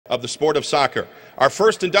of the sport of soccer. Our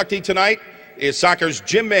first inductee tonight is soccer's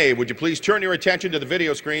Jim May. Would you please turn your attention to the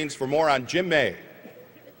video screens for more on Jim May?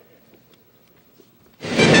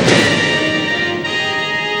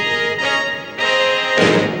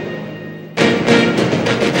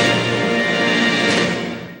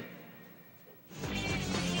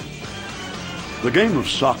 The game of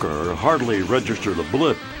soccer hardly registered a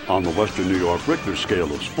blip on the Western New York Richter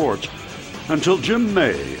scale of sports until Jim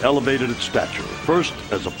May elevated its stature, first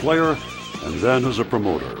as a player and then as a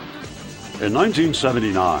promoter. In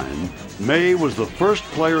 1979, May was the first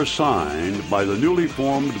player signed by the newly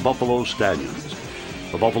formed Buffalo Stallions.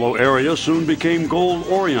 The Buffalo area soon became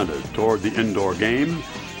goal-oriented toward the indoor game,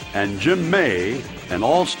 and Jim May, an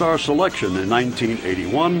all-star selection in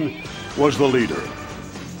 1981, was the leader.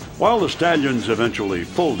 While the Stallions eventually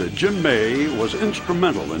folded, Jim May was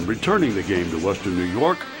instrumental in returning the game to Western New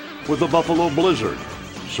York with the Buffalo Blizzard,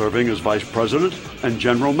 serving as vice president and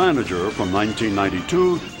general manager from 1992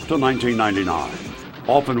 to 1999,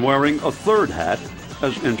 often wearing a third hat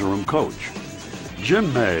as interim coach.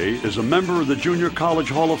 Jim May is a member of the Junior College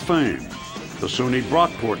Hall of Fame, the SUNY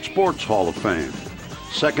Brockport Sports Hall of Fame,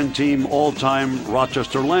 second-team all-time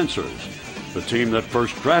Rochester Lancers, the team that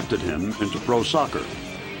first drafted him into pro soccer.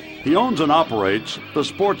 He owns and operates the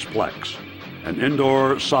Sportsplex, an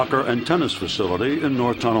indoor soccer and tennis facility in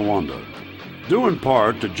North Tonawanda. Due in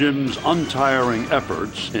part to Jim's untiring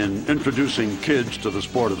efforts in introducing kids to the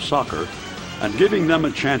sport of soccer and giving them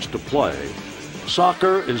a chance to play,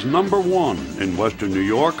 soccer is #1 in Western New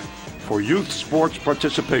York for youth sports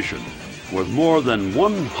participation, with more than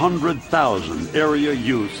 100,000 area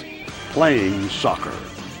youth playing soccer.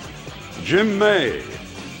 Jim May,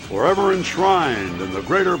 forever enshrined in the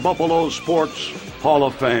Greater Buffalo Sports Hall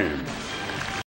of Fame.